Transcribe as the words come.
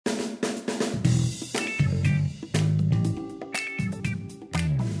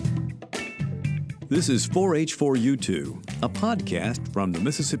This is 4H4U2, a podcast from the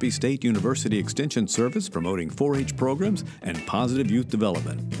Mississippi State University Extension Service promoting 4-H programs and positive youth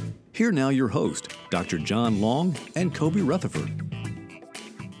development. Here now your host, Dr. John Long and Kobe Rutherford.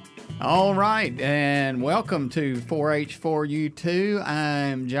 All right, and welcome to 4H4U2.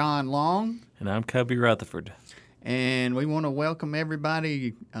 I'm John Long. And I'm Kobe Rutherford. And we want to welcome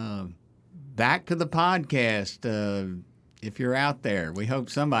everybody back to the podcast. If you're out there, we hope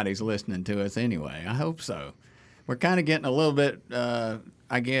somebody's listening to us anyway. I hope so. We're kind of getting a little bit,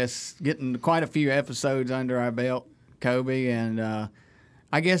 getting quite a few episodes under our belt, Kobe, and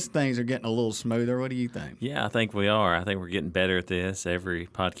I guess things are getting a little smoother. What do you think? Yeah, I think we are. I think we're getting better at this every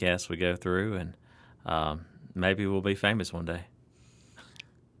podcast we go through, and maybe we'll be famous one day.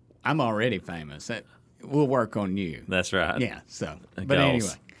 I'm already famous. We'll work on you. That's right. Yeah, so. But anyway.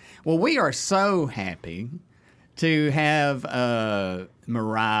 Well, we are so happy to have Dr.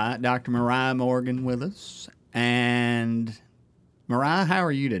 Mariah Morgan with us. And Mariah, how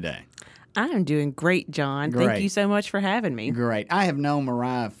are you today? I am doing great, John. Great. Thank you so much for having me. Great. I have known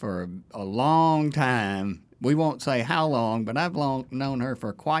Mariah for a long time. We won't say how long, but I've known her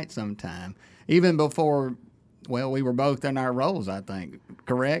for quite some time. Even before, we were both in our roles, I think.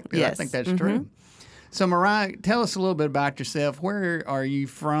 Correct? Yes. I think that's true. So, Mariah, tell us a little bit about yourself. Where are you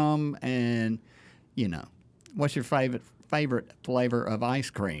from? And, what's your favorite flavor of ice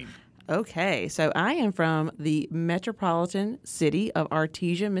cream? Okay, so I am from the metropolitan city of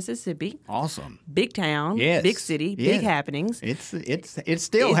Artesia, Mississippi. Awesome. Big town, yes. Big city, big happenings. It's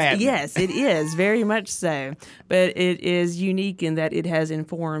still happening. Yes, it is, very much so. But it is unique in that it has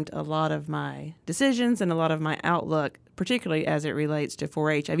informed a lot of my decisions and a lot of my outlook, particularly as it relates to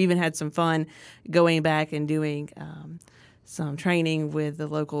 4-H. I've even had some fun going back and doing some training with the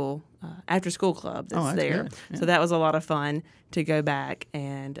local after-school club that's there. Good. Yeah. So that was a lot of fun to go back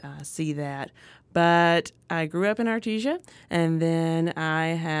and see that. But I grew up in Artesia, and then I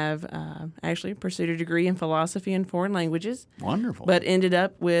have actually pursued a degree in philosophy and foreign languages. Wonderful. But ended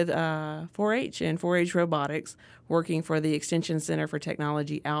up with 4-H and 4-H Robotics, working for the Extension Center for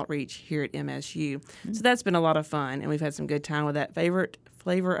Technology Outreach here at MSU. Mm-hmm. So that's been a lot of fun, and we've had some good time with that. Favorite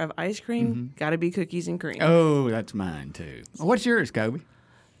flavor of ice cream? Got to be cookies and cream. Oh, that's mine, too. What's yours, Kobe?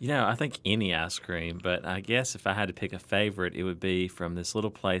 I think any ice cream, but I guess if I had to pick a favorite, it would be from this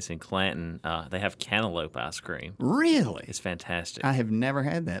little place in Clanton. They have cantaloupe ice cream. Really? It's fantastic. I have never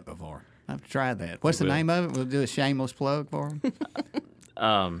had that before. I have to try that. What's the name of it? We'll do a shameless plug for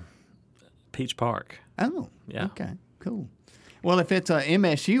them. Peach Park. Oh, yeah. Okay, cool. Well, if it's a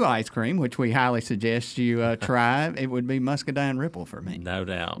MSU ice cream, which we highly suggest you try, it would be Muscadine Ripple for me. No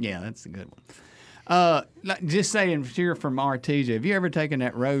doubt. Yeah, that's a good one. Just saying, you're from Artesia. Have you ever taken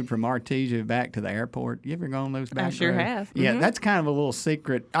that road from Artesia back to the airport? You ever gone those back I sure roads? have. Yeah, that's kind of a little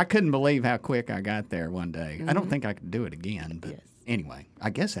secret. I couldn't believe how quick I got there one day. I don't think I could do it again, but anyway, I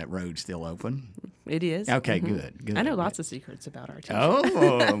guess that road's still open. It is. Okay, good. I know lots of secrets about Artesia.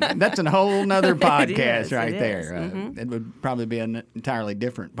 Oh, that's a whole nother podcast right there. Mm-hmm. It would probably be an entirely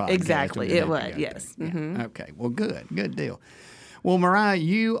different podcast. Exactly, it would, yes. Yeah. Okay, well, good deal. Well, Mariah,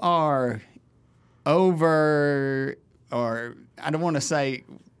 you are over, or I don't want to say,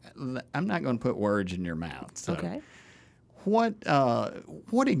 I'm not going to put words in your mouth. So Okay.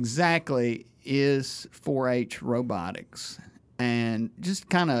 What exactly is 4-H Robotics? And just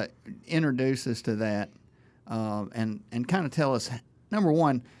kind of introduce us to that and kind of tell us, number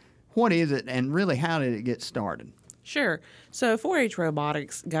one, what is it and really how did it get started? Sure. So 4-H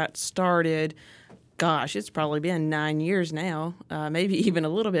Robotics got started, it's probably been 9 years now, maybe even a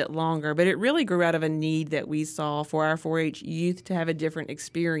little bit longer, but it really grew out of a need that we saw for our 4-H youth to have a different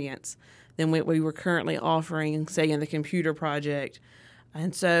experience than what we were currently offering, say, in the computer project.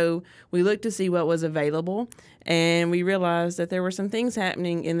 And so we looked to see what was available, and we realized that there were some things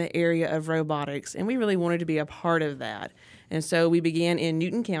happening in the area of robotics, and we really wanted to be a part of that. And so we began in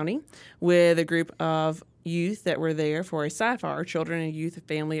Newton County with a group of youth that were there for a CIFAR, Children and Youth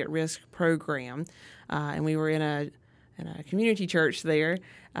Family at Risk program. And we were in a community church there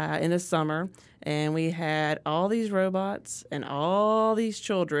in the summer, and we had all these robots and all these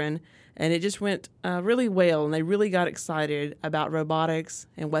children, and it just went really well, and they really got excited about robotics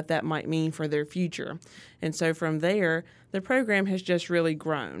and what that might mean for their future. And so from there, the program has just really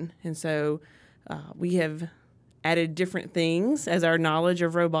grown. And so we have added different things as our knowledge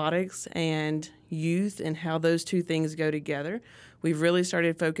of robotics and youth and how those two things go together. We've really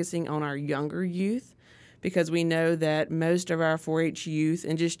started focusing on our younger youth because we know that most of our 4-H youth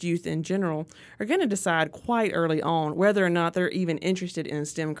and just youth in general are going to decide quite early on whether or not they're even interested in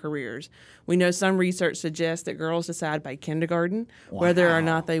STEM careers. We know some research suggests that girls decide by kindergarten whether or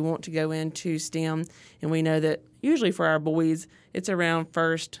not they want to go into STEM, and we know that usually for our boys, it's around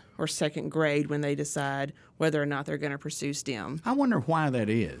first or second grade when they decide whether or not they're going to pursue STEM. I wonder why that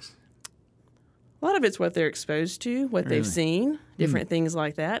is. A lot of it's what they're exposed to, what they've seen, different things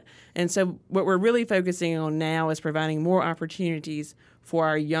like that. And so what we're really focusing on now is providing more opportunities for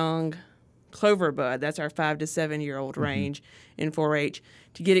our young clover bud, that's our 5 to 7 year old range in 4-H,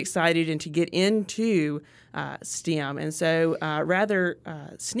 to get excited and to get into STEM. And so rather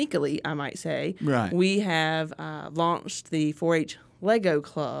sneakily, I might say, we have launched the 4-H Lego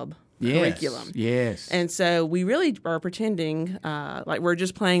Club curriculum. Yes. And so we really are pretending like we're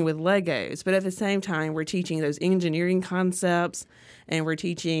just playing with Legos, but at the same time, we're teaching those engineering concepts, and we're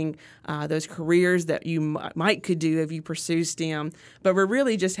teaching those careers that you could do if you pursue STEM. But we're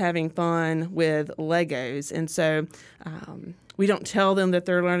really just having fun with Legos. And so we don't tell them that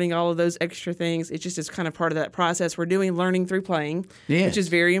they're learning all of those extra things. It just is kind of part of that process. We're doing learning through playing, which is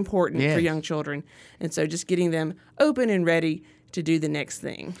very important for young children. And so just getting them open and ready to do the next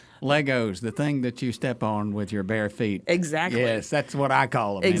thing. Legos, the thing that you step on with your bare feet. Exactly. Yes, that's what I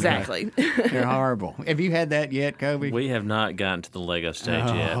call them. Exactly. They're horrible. Have you had that yet, Kobe? We have not gotten to the Lego stage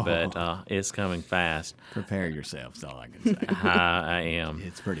yet, but it's coming fast. Prepare yourself, is all I can say. I am.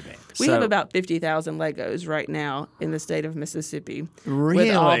 It's pretty bad. We have about 50,000 Legos right now in the state of Mississippi. Really?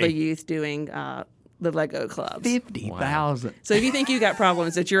 With all the youth doing the Lego clubs. 50,000. So if you think you got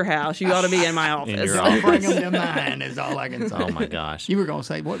problems at your house, you ought to be in my office. I'll bring them to mine is all I can say. Oh, my gosh. You were going to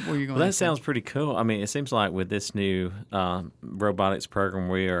say, what were you going to say? Well, that sounds pretty cool. I mean, it seems like with this new robotics program,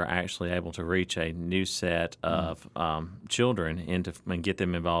 we are actually able to reach a new set of children and get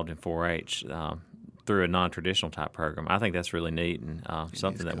them involved in 4-H through a non-traditional type program. I think that's really neat and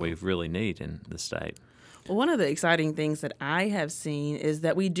something that we really need in the state. Well, one of the exciting things that I have seen is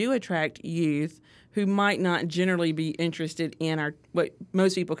that we do attract youth who might not generally be interested in our what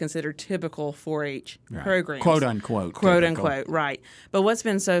most people consider typical 4-H programs. Quote, unquote. Quote, unquote, right. But what's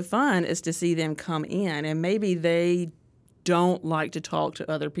been so fun is to see them come in, and maybe they don't like to talk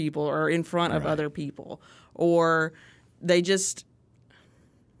to other people or in front of other people, or they just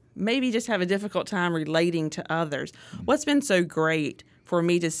maybe just have a difficult time relating to others. What's been so great for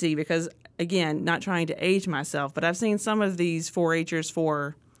me to see, because, again, not trying to age myself, but I've seen some of these 4-Hers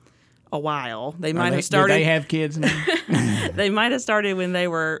for a while. They might have started. Do they have kids now? They might have started when they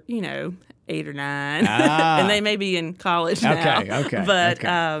were, 8 or 9, and they may be in college now. Okay. But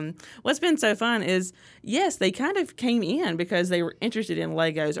what's been so fun is, yes, they kind of came in because they were interested in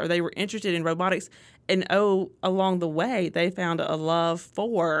Legos or they were interested in robotics, and along the way they found a love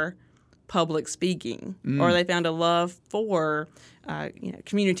for public speaking, or they found a love for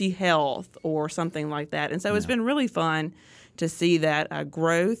community health or something like that. And so it's been really fun to see that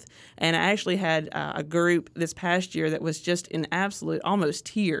growth. And I actually had a group this past year that was just in absolute almost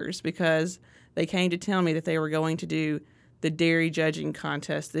tears because they came to tell me that they were going to do the dairy judging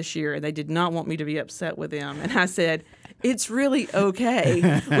contest this year, and they did not want me to be upset with them. And I said, it's really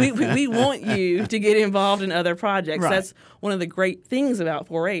okay. We want you to get involved in other projects. Right. That's one of the great things about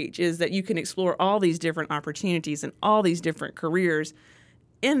 4-H is that you can explore all these different opportunities and all these different careers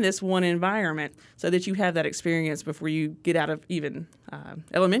in this one environment so that you have that experience before you get out of even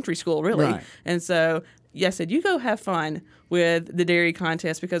elementary school, really. Right. And so, yes, I said, you go have fun with the dairy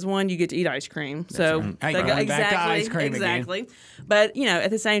contest because, one, you get to eat ice cream. So right. Hey, going back to ice cream exactly. But, at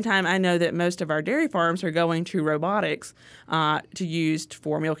the same time, I know that most of our dairy farms are going to robotics to use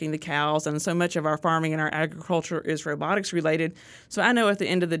for milking the cows. And so much of our farming and our agriculture is robotics related. So I know at the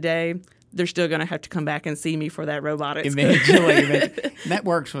end of the day, they're still going to have to come back and see me for that robotics. Eventually. That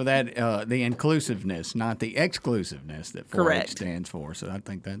works for that the inclusiveness, not the exclusiveness that 4-H stands for. So I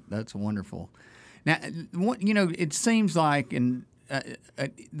think that's wonderful. Now, it seems like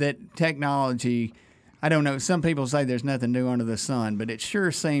that technology, I don't know, some people say there's nothing new under the sun, but it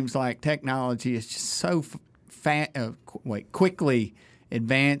sure seems like technology is just so quickly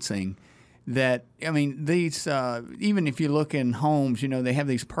advancing that, these, even if you look in homes, they have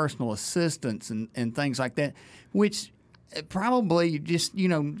these personal assistants and things like that, which probably just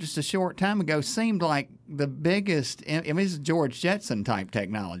a short time ago seemed like the biggest, this is George Jetson type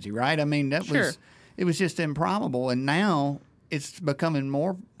technology, right? It was just improbable. And now it's becoming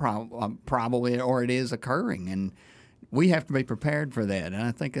more probable, or it is occurring. And we have to be prepared for that. And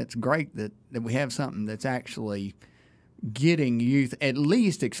I think that's great that we have something that's actually getting youth at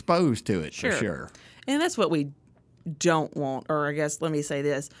least exposed to it, for sure. And that's what we don't want, or I guess let me say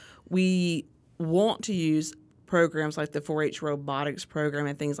this. We want to use programs like the 4-H robotics program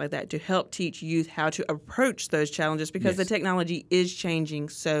and things like that to help teach youth how to approach those challenges because the technology is changing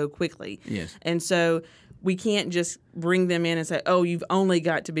so quickly. Yes. And so we can't just bring them in and say, oh, you've only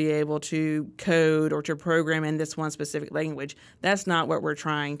got to be able to code or to program in this one specific language. That's not what we're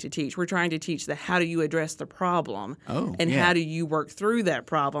trying to teach. We're trying to teach the how do you address the problem and how do you work through that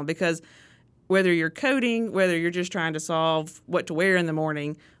problem, because whether you're coding, whether you're just trying to solve what to wear in the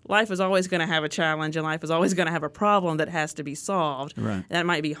morning, life is always going to have a challenge and life is always going to have a problem that has to be solved. Right. That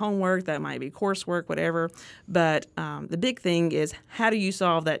might be homework, that might be coursework, whatever. But the big thing is how do you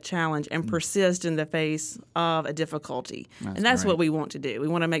solve that challenge and persist in the face of a difficulty? And that's what we want to do. We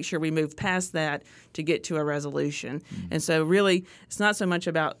want to make sure we move past that to get to a resolution. And so really, it's not so much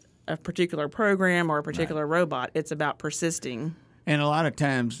about a particular program or a particular robot. It's about persisting. And a lot of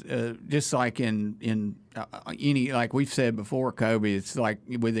times, just like in any, like we've said before, Kobe, it's like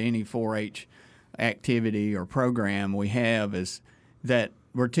with any 4-H activity or program we have is that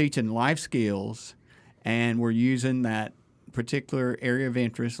we're teaching life skills and we're using that particular area of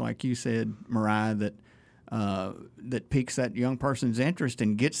interest, like you said, Mariah, that piques that young person's interest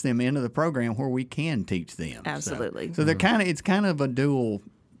and gets them into the program where we can teach them. Absolutely. So they're it's kind of a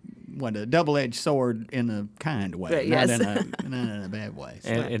a double-edged sword in a kind way, Yes. not in a bad way. So.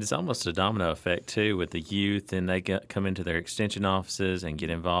 And it's almost a domino effect, too, with the youth, and they come into their extension offices and get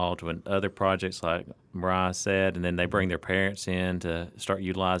involved with other projects like Mariah said, and then they bring their parents in to start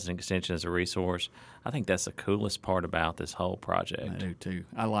utilizing extension as a resource. I think that's the coolest part about this whole project. I do, too.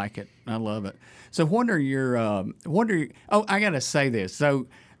 I like it. I love it. So what are your I got to say this. So,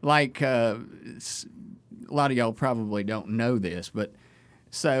 like, a lot of y'all probably don't know this, but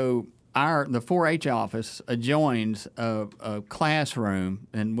so the 4-H office adjoins a classroom,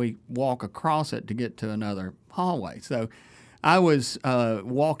 and we walk across it to get to another hallway. So I was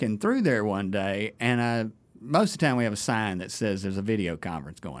walking through there one day, and most of the time we have a sign that says there's a video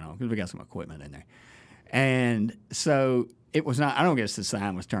conference going on because we got some equipment in there. And so it was not, I don't guess the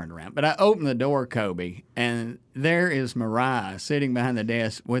sign was turned around, but I opened the door, Kobe, and there is Mariah sitting behind the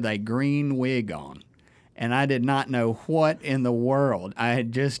desk with a green wig on. And I did not know what in the world I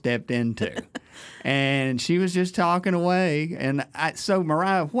had just stepped into. And she was just talking away. And so,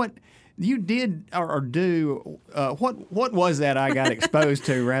 Mariah, what you did or do, what was that I got exposed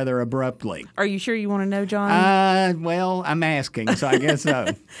to rather abruptly? Are you sure you want to know, John? Well, I'm asking, so I guess so.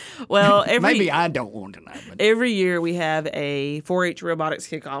 Well, maybe I don't want to know. But. Every year we have a 4-H robotics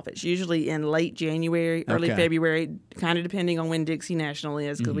kickoff. It's usually in late January, early February, kind of depending on when Dixie National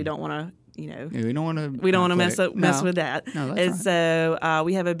is, because we don't want to. We don't want to mess with that. No, that's and right. So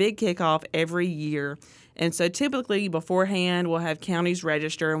we have a big kickoff every year. And so typically beforehand, we'll have counties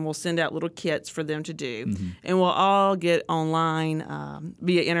register and we'll send out little kits for them to do. Mm-hmm. And we'll all get online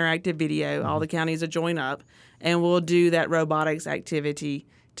via interactive video. Mm-hmm. All the counties will join up and we'll do that robotics activity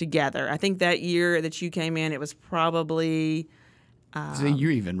together. I think that year that you came in, it was probably... so you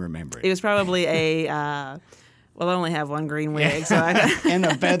even remember it. It was probably a... Well, I only have one green wig, so and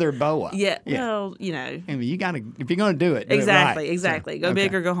a feather boa. Yeah. Well, I mean, you got to if you're going to do it. Exactly. Do it right. Exactly. Go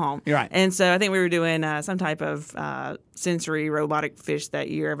big or go home. You're right. And so I think we were doing some type of sensory robotic fish that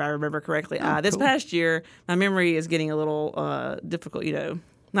year, if I remember correctly. This past year, my memory is getting a little difficult.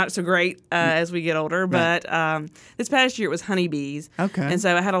 Not so great as we get older, but this past year it was honeybees. Okay. And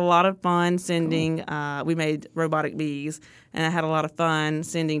so I had a lot of fun sending. We made robotic bees, and I had a lot of fun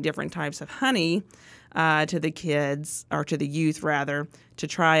sending different types of honey. To the kids, or to the youth rather, to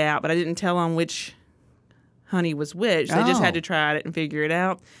try out. But I didn't tell them which honey was which. They just had to try it and figure it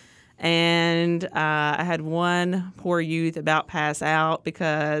out. And I had one poor youth about pass out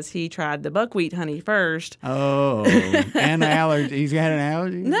because he tried the buckwheat honey first. Oh, and allergy. He's got an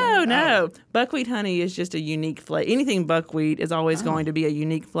allergy? No. Buckwheat honey is just a unique flavor. Anything buckwheat is always going to be a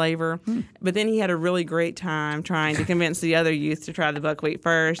unique flavor. But then he had a really great time trying to convince the other youth to try the buckwheat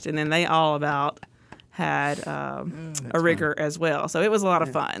first, and then they all about... had a rigor as well. So it was a lot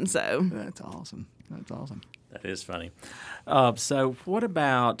of fun. So That's awesome. That is funny. So what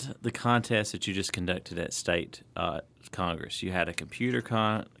about the contest that you just conducted at State Congress? You had a computer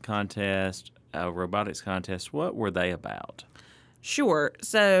contest, a robotics contest. What were they about? Sure.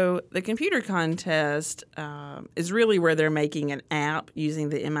 So the computer contest is really where they're making an app using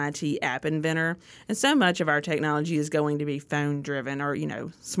the MIT App Inventor. And so much of our technology is going to be phone-driven or,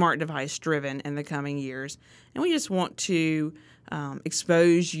 smart device-driven in the coming years. And we just want to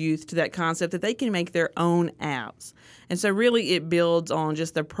expose youth to that concept that they can make their own apps. And so really it builds on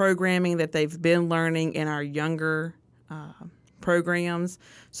just the programming that they've been learning in our younger programs.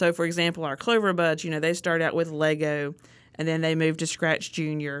 So, for example, our Clover Buds, they start out with Lego, and then they move to Scratch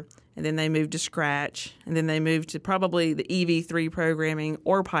Junior, and then they moved to Scratch, and then they moved to probably the EV3 programming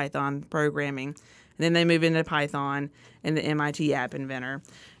or Python programming, and then they moved into Python and the MIT App Inventor.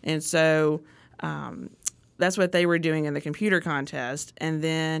 And so that's what they were doing in the computer contest. And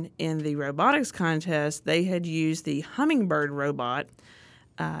then in the robotics contest, they had used the Hummingbird robot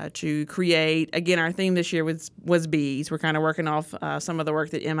to create, again, our theme this year was bees. We're kind of working off some of the work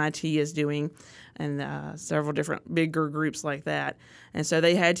that MIT is doing and several different bigger groups like that. And so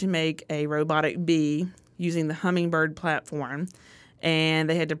they had to make a robotic bee using the Hummingbird platform, and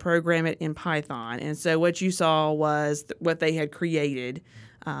they had to program it in Python. And so what you saw was what they had created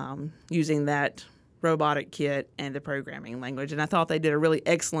using that robotic kit and the programming language. And I thought they did a really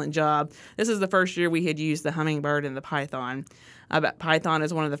excellent job. This is the first year we had used the Hummingbird and the Python. Python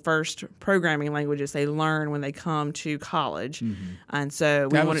is one of the first programming languages they learn when they come to college. And so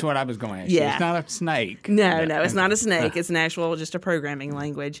that's what I was going to ask you. It's not a snake. No, it's not a snake. It's an actual, just a programming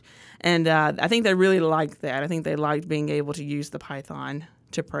language. And I think they really liked that. I think they liked being able to use the Python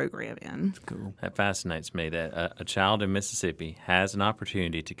to program in. Cool. That fascinates me that a child in Mississippi has an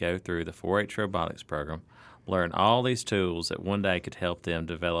opportunity to go through the 4-H robotics program, learn all these tools that one day could help them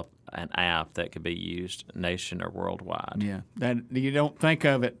develop an app that could be used nation or worldwide. Yeah, that you don't think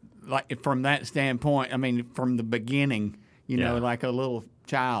of it like from that standpoint. I mean, from the beginning, you know, like a little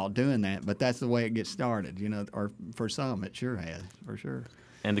child doing that, but that's the way it gets started, you know, or for some it sure has, for sure.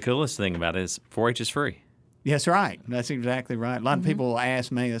 And the coolest thing about it is 4-H is free. Yes, right. That's exactly right. A lot of people will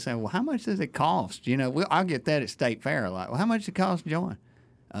ask me, they say, well, how much does it cost? You know, I'll get that at State Fair a lot. Well, how much does it cost to join?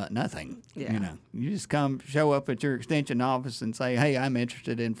 Nothing. Yeah. You know, you just show up at your extension office and say, hey, I'm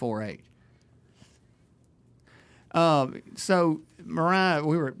interested in 4-H. So,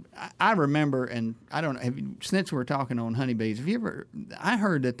 Mariah, I remember, and I don't know, since we're talking on honeybees, I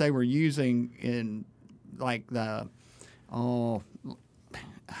heard that they were using in like the,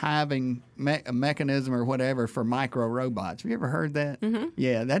 hiving mechanism or whatever for micro robots. Have you ever heard that? Mm-hmm.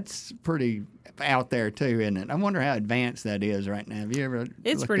 Yeah, that's pretty out there too, isn't it? I wonder how advanced that is right now. Have you ever?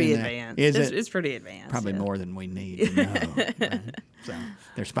 It's pretty advanced. It's pretty advanced. Probably more than we need to know. Right? So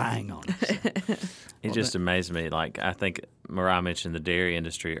they're spying on us. It just amazed me. Like, I think Mariah mentioned the dairy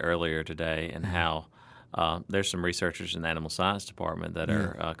industry earlier today and how there's some researchers in the animal science department that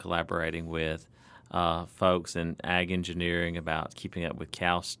are collaborating with folks in ag engineering about keeping up with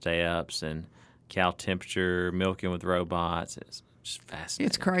cow steps and cow temperature, milking with robots. It's just fascinating.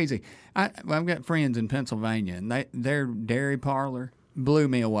 It's crazy. I've got friends in Pennsylvania, and their dairy parlor blew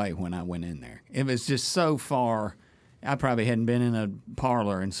me away when I went in there. It was just so far. I probably hadn't been in a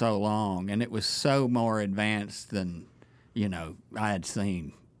parlor in so long, and it was so more advanced than, you know, I had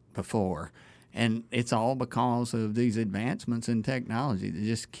seen before. And it's all because of these advancements in technology that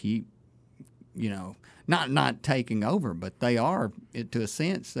just keep, you know, not taking over, but they are, to a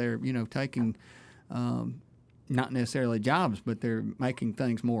sense, they're, you know, taking not necessarily jobs, but they're making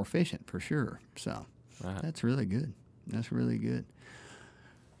things more efficient for sure. So That's really good. That's really good.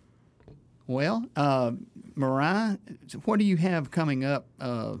 Well, Mariah, what do you have coming up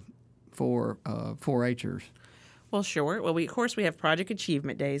for 4-Hers? Well, sure. Well, of course, we have Project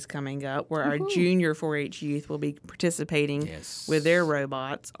Achievement Days coming up, where our junior 4-H youth will be participating with their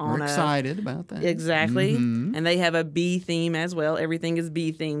robots. We're excited about that. Exactly. Mm-hmm. And they have a bee theme as well. Everything is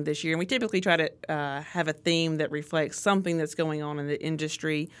bee themed this year. And we typically try to have a theme that reflects something that's going on in the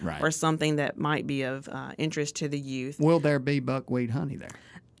industry or something that might be of interest to the youth. Will there be buckwheat honey there?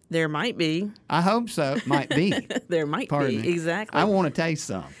 There might be. I hope so. Might be. There might Pardon be. me. Exactly. I want to taste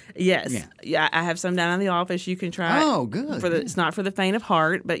some. Yes. Yeah. I have some down in the office. You can try. Oh, good. It's not for the faint of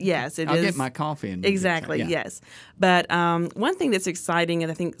heart, but yes, it is. I'll get my coffee in. Exactly. Yes. But one thing that's exciting, and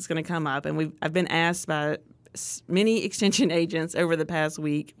I think is going to come up, and I've been asked by many extension agents over the past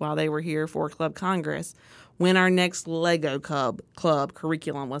week while they were here for Club Congress, when our next Lego Club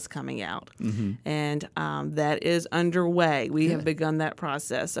curriculum was coming out. Mm-hmm. And that is underway. We have begun that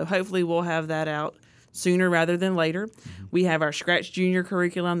process. So hopefully we'll have that out sooner rather than later. Mm-hmm. We have our Scratch Junior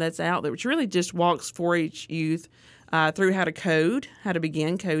curriculum that's out, which really just walks 4-H youth through how to code, how to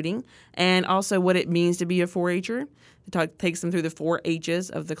begin coding, and also what it means to be a 4-H'er. It takes them through the 4 H's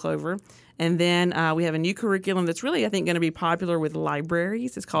of the Clover. And then we have a new curriculum that's really, I think, going to be popular with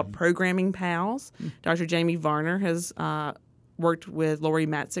libraries. It's called Programming Pals. Dr. Jamie Varner has worked with Lori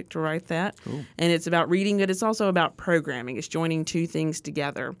Matzik to write that. Cool. And it's about reading, but it's also about programming. It's joining two things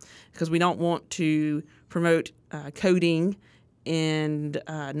together because we don't want to promote coding and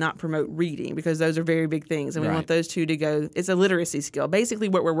not promote reading, because those are very big things, and we Right. want those two to go. It's a literacy skill. Basically,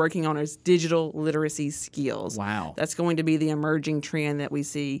 what we're working on is digital literacy skills. Wow. That's going to be the emerging trend that we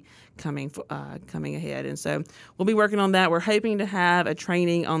see coming ahead, and so we'll be working on that. We're hoping to have a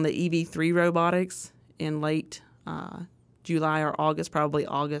training on the EV3 robotics in late July or August, probably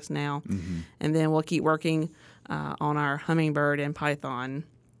August now, and then we'll keep working on our hummingbird and Python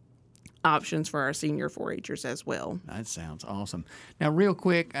options for our senior 4-Hers as well. That sounds awesome. Now, real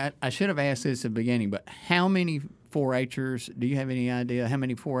quick, I should have asked this at the beginning, but how many 4-Hers, do you have any idea how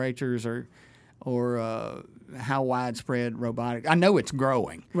many 4-Hers or how widespread robotics? I know it's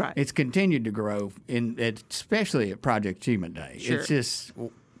growing. Right. It's continued to grow, especially at Project Achievement Day. Sure. It's just,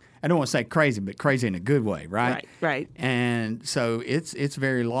 I don't want to say crazy, but crazy in a good way, right? Right. And so it's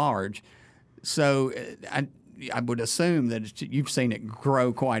very large. So I would assume that you've seen it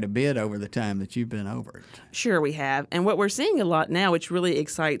grow quite a bit over the time that you've been over it. Sure, we have. And what we're seeing a lot now, which really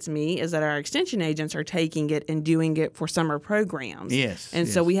excites me, is that our extension agents are taking it and doing it for summer programs. Yes. And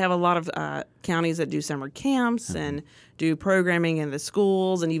so we have a lot of counties that do summer camps and do programming in the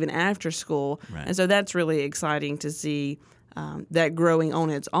schools and even after school. Right. And so that's really exciting to see that growing on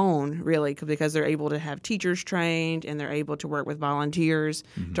its own, really, because they're able to have teachers trained and they're able to work with volunteers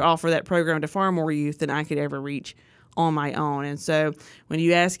to offer that program to far more youth than I could ever reach on my own. And so when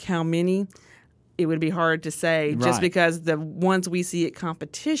you ask how many, it would be hard to say, just Right. because the ones we see at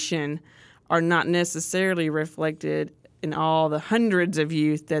competition are not necessarily reflected in all the hundreds of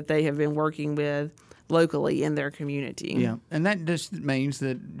youth that they have been working with locally in their community. Yeah, and that just means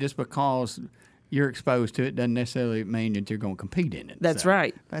that just because you're exposed to it doesn't necessarily mean that you're going to compete in it. That's So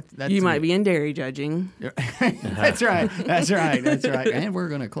right. That's You might be in dairy judging. That's right. That's right. That's right. And we're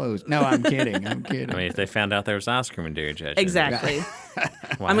going to close. No, I'm kidding. I'm kidding. I mean, if they found out there was ice cream in dairy judging, Exactly.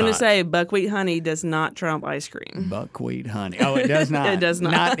 why I'm going to not? say buckwheat honey does not trump ice cream. Buckwheat honey. Oh, it does not. It does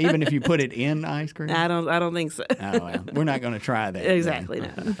not. Not even if you put it in ice cream. I don't think so. Oh, well, we're not going to try that. then. Exactly. No.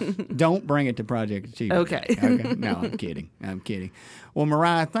 Don't bring it to Project Achievement. Okay. Okay. No, I'm kidding. I'm kidding. Well,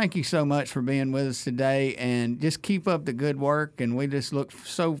 Mariah, thank you so much for being with us today, and just keep up the good work. And we just look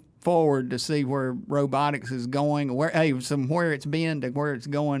so forward to see where robotics is going. From where it's been to where it's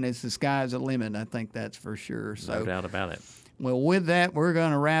going, it's the sky's the limit. I think that's for sure. So, No doubt about it. well, with that, we're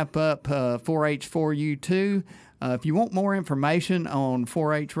going to wrap up 4H4U2. If you want more information on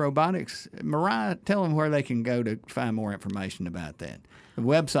 4-H robotics, Mariah, tell them where they can go to find more information about that. The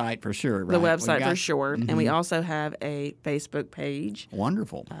website for sure, right? The website for sure. Mm-hmm. And we also have a Facebook page,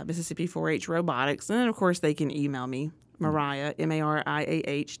 Wonderful. Mississippi 4-H Robotics. And then, of course, they can email me, Mariah,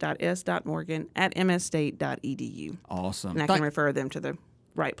 mariah.s.morgan@msstate.edu. Awesome. And I can refer them to the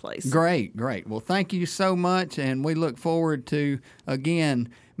right place. Great. Well, thank you so much, and we look forward to, again,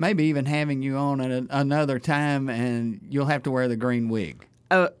 maybe even having you on at another time, and you'll have to wear the green wig.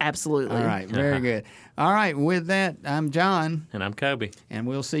 Oh, absolutely. All right, very good. All right, with that, I'm John, And I'm Kobe. and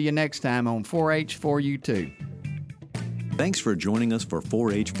we'll see you next time on 4H4U2. Thanks for joining us for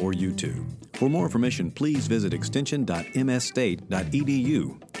 4H4U2. For more information, please visit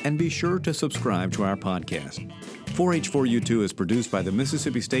extension.msstate.edu and be sure to subscribe to our podcast. 4H4U2 is produced by the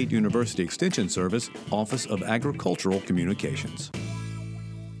Mississippi State University Extension Service, Office of Agricultural Communications.